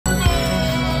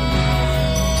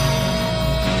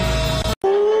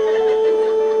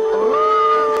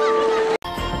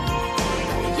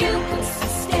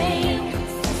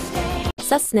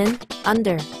sustain은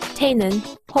under, tain은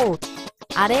hold,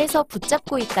 아래에서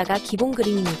붙잡고 있다가 기본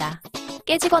그림입니다.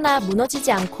 깨지거나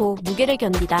무너지지 않고 무게를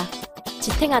견디다.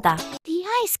 지탱하다. The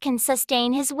ice can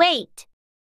sustain his weight.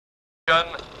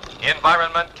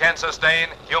 Environment can sustain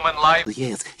human life.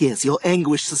 Yes, your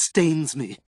anguish sustains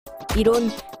me.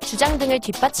 이론, 주장 등을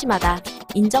뒷받침하다.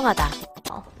 인정하다.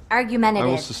 Argumentative.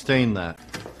 I will sustain that.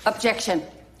 Objection.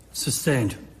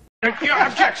 Sustained.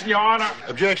 Objection, Your Honor.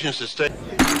 Objection sustained.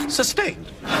 Sustained.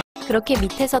 그렇게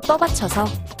밑에서 떠받쳐서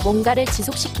뭔가를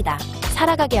지속시키다.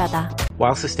 살아가게 하다.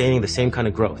 while sustaining the same kind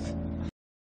of growth.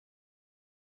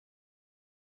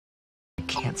 I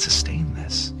can't sustain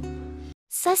this.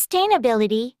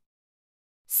 Sustainability.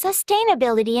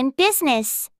 Sustainability in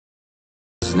business.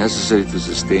 It's necessary to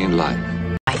sustain life.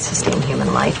 I sustain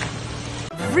human life.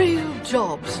 Real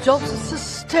jobs to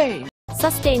sustain.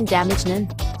 sustain damage는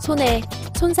손해에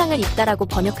손상을 입다라고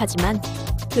번역하지만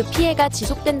그 피해가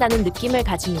지속된다는 느낌을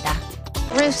가집니다.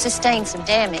 Ruth sustained some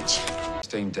damage.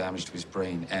 Sustained damage to his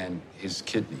brain and his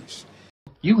kidneys.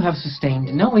 You have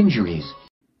sustained no injuries.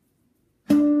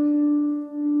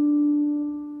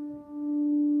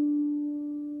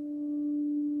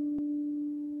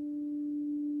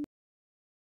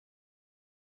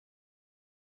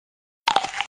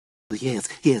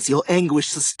 Yes, your anguish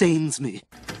sustains me.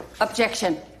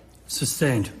 Objection.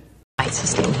 Sustained. I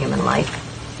sustain human life.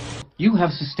 You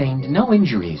have sustained no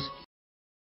injuries.